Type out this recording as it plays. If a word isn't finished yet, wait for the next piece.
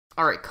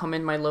Alright, come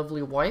in, my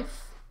lovely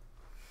wife.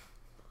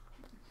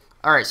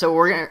 Alright, so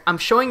I'm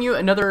showing you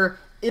another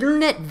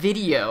internet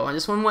video, and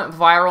this one went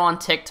viral on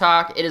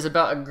TikTok. It is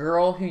about a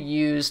girl who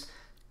used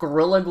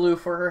Gorilla Glue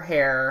for her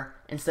hair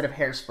instead of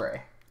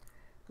hairspray,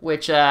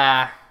 which is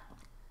not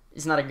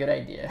a good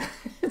idea.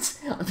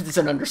 It's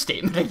an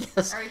understatement, I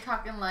guess. Are we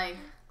talking like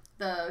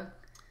the...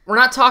 We're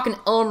not talking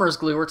Elmer's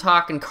glue, we're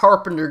talking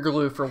carpenter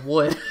glue for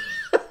wood.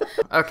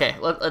 Okay,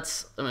 let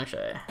me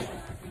show you.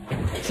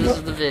 This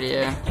is the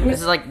video.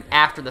 This is like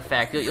after the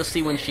fact. You'll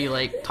see when she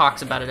like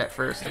talks about it at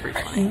first. It's pretty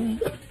funny.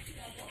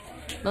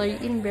 Well, are you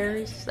eating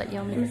berries? Is that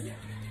yummy?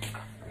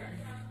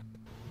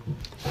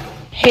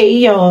 Hey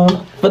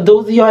y'all, for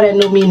those of y'all that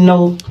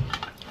know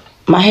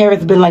my hair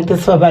has been like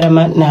this for about a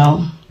month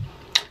now.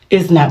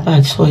 It's not by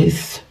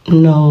choice.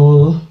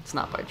 No. It's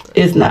not by choice.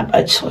 It's not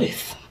by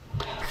choice.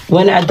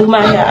 When I do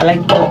my hair, I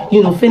like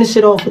to, finish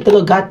it off with the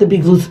little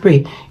Got2b glue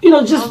spray.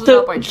 Just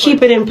to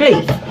keep it in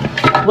place.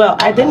 Well,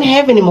 I didn't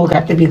have any more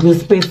Got2b glue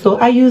spray, so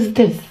I used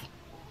this.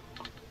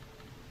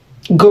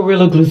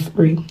 Gorilla Glue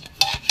spray.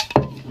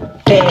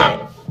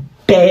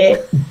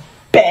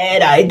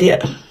 Bad idea.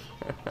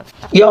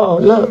 Y'all,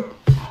 look.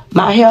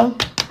 My hair,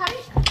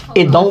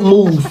 it don't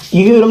move.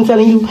 You hear what I'm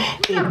telling you?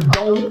 It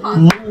don't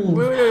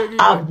move.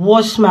 I've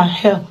washed my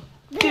hair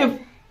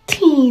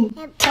 15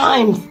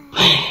 times.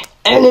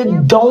 And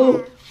it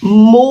don't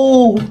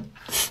move.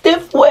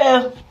 Stiff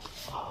wear.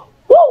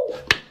 Woo!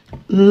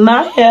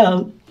 My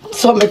hair.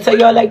 So I'm gonna tell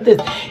y'all like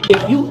this.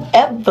 If you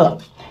ever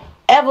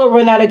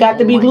run out of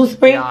Got2b glue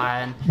spray,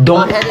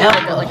 don't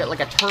ever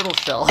like a turtle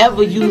shell.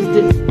 Ever use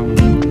this.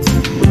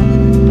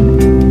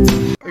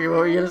 Okay, what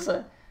were you gonna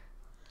say?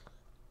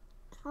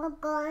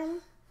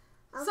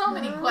 So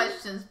many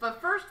questions, but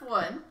first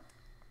one.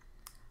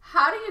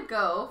 How do you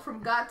go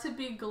from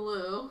Got2b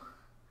glue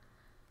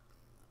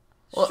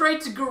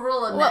straight to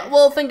Gorilla next?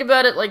 Well, think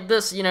about it like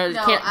this, No,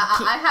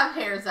 I have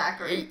hair,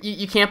 Zachary.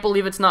 You can't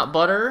believe it's not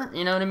butter,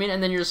 you know what I mean?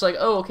 And then you're just like,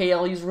 oh, okay,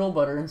 I'll use real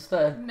butter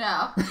instead.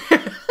 No.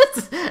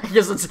 I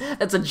guess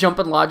that's a jump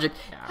in logic.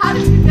 How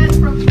did you get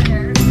from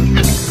there? For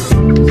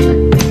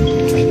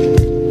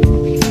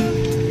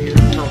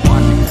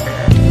washing your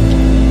hair.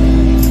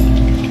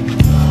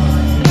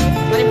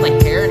 Not even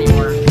like hair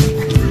anymore.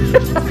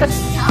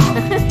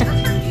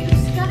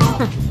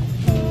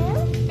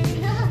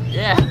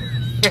 Yeah.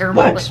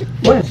 Watch.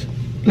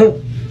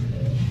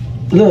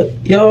 Look,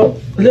 y'all,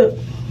 look,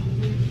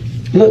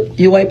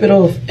 you wipe it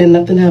off and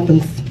nothing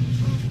happens.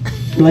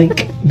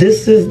 Like,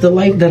 this is the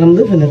life that I'm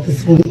living at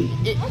this point.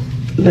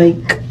 Like,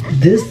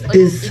 this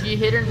is if you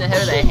hit her in the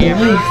head with a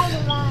hammer,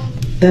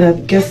 that I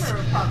guess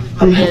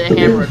I'm yeah, the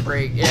hammer would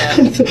break, yeah.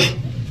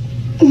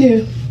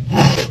 Yeah.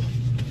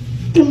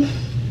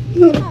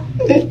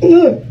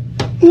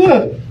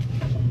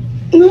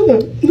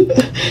 Look.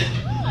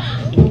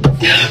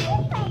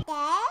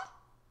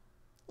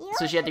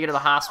 So she had to go to the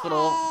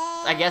hospital.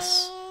 I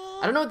guess.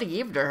 I don't know what they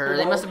gave to her.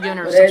 They must have given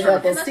her But some as y'all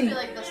sort can of... Must see, be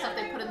like the stuff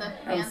they put in the I'm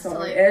hands to sorry.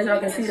 like... As y'all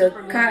can see, the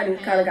cotton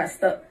kind of got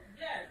stuck.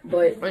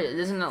 But Wait,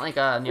 isn't that like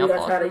a we're nail gonna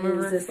polish try to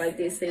remover? use this like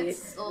they said,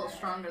 It's a little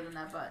stronger than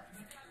that, but...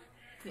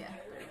 Yeah.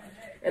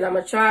 and I'm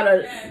gonna try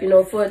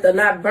to, for it to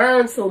not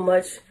burn so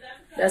much.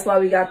 That's why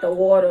we got the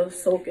water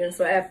soaking.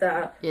 So after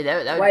I Yeah,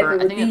 that would wipe burn.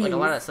 it I with think like a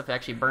lot of these, that stuff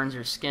actually burns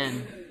your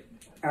skin.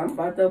 I'm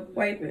about to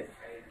wipe it.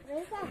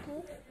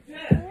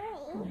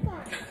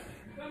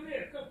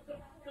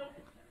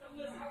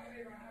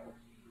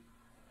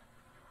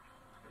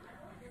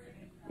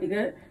 You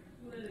good?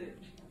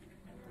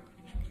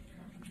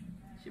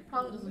 She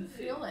probably doesn't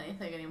feel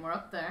anything anymore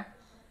up there.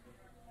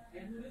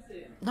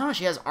 No,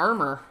 she has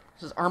armor.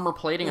 She has armor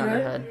plating on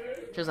her head.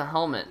 She has a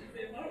helmet.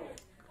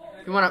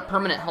 If you want a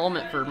permanent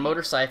helmet for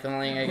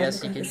motorcycling, I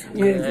guess you could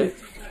do that.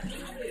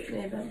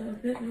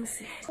 Let me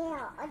see.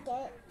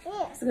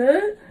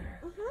 Good?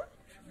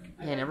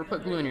 Hey, never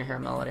put glue in your hair,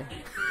 Melody.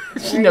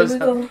 she Alright, knows here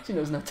we how. go. She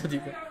knows not to do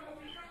that.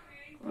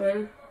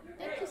 1,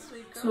 Thank you,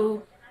 sweet girl.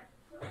 2.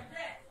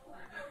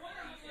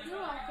 You're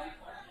welcome.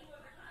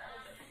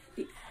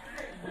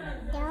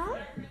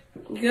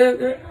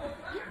 Good.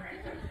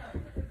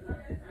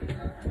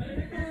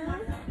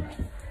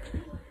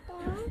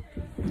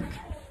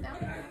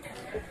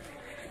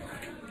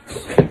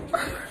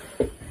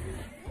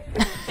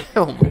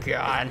 Oh my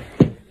god.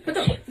 Put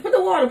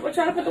the water.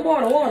 Try to put the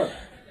water.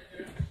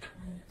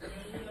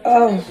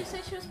 Did you say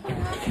she was putting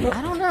out?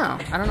 I don't know.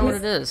 I don't know what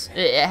it is.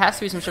 It has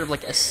to be some sort of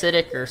like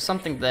acidic or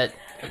something that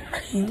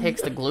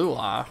takes the glue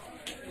off.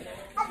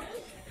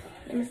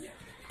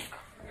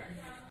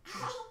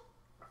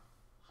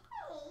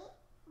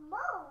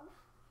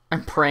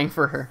 I'm praying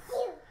for her.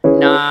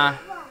 Nah,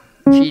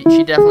 she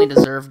definitely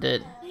deserved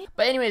it.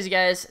 But anyways, you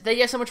guys, thank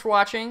you guys so much for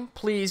watching.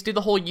 Please do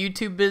the whole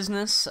YouTube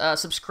business.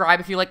 Subscribe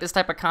if you like this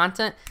type of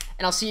content.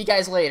 And I'll see you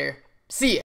guys later. See ya.